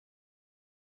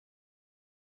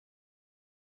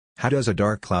How does a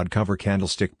dark cloud cover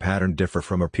candlestick pattern differ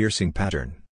from a piercing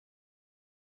pattern?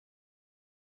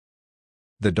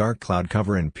 The dark cloud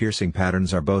cover and piercing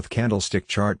patterns are both candlestick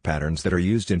chart patterns that are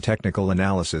used in technical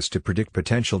analysis to predict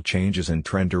potential changes in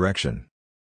trend direction.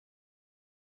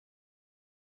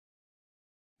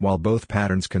 While both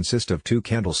patterns consist of two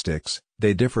candlesticks,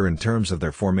 they differ in terms of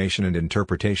their formation and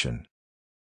interpretation.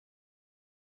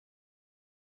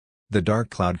 The dark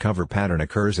cloud cover pattern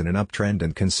occurs in an uptrend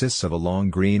and consists of a long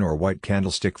green or white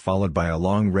candlestick followed by a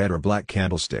long red or black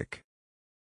candlestick.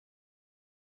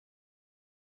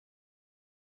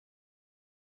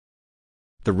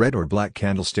 The red or black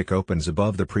candlestick opens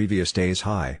above the previous day's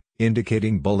high,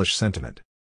 indicating bullish sentiment.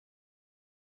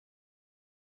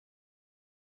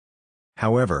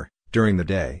 However, during the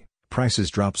day, prices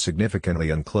drop significantly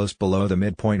and close below the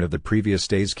midpoint of the previous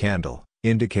day's candle,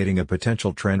 indicating a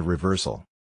potential trend reversal.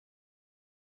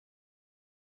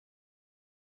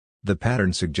 The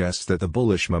pattern suggests that the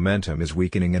bullish momentum is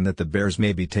weakening and that the bears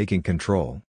may be taking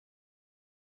control.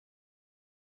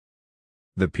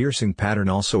 The piercing pattern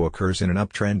also occurs in an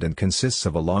uptrend and consists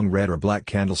of a long red or black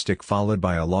candlestick followed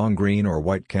by a long green or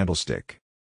white candlestick.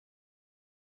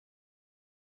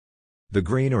 The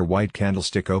green or white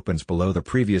candlestick opens below the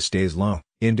previous day's low,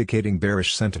 indicating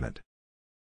bearish sentiment.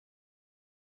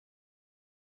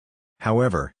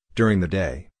 However, during the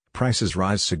day, prices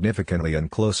rise significantly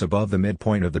and close above the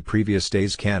midpoint of the previous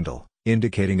day's candle,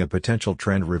 indicating a potential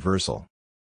trend reversal.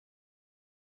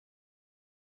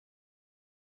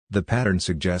 The pattern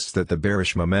suggests that the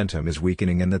bearish momentum is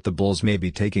weakening and that the bulls may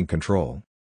be taking control.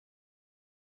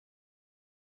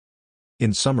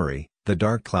 In summary, the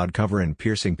dark cloud cover and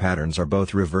piercing patterns are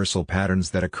both reversal patterns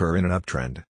that occur in an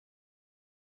uptrend.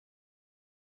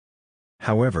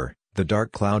 However, the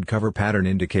dark cloud cover pattern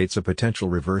indicates a potential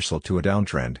reversal to a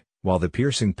downtrend, while the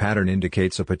piercing pattern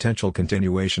indicates a potential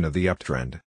continuation of the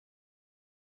uptrend.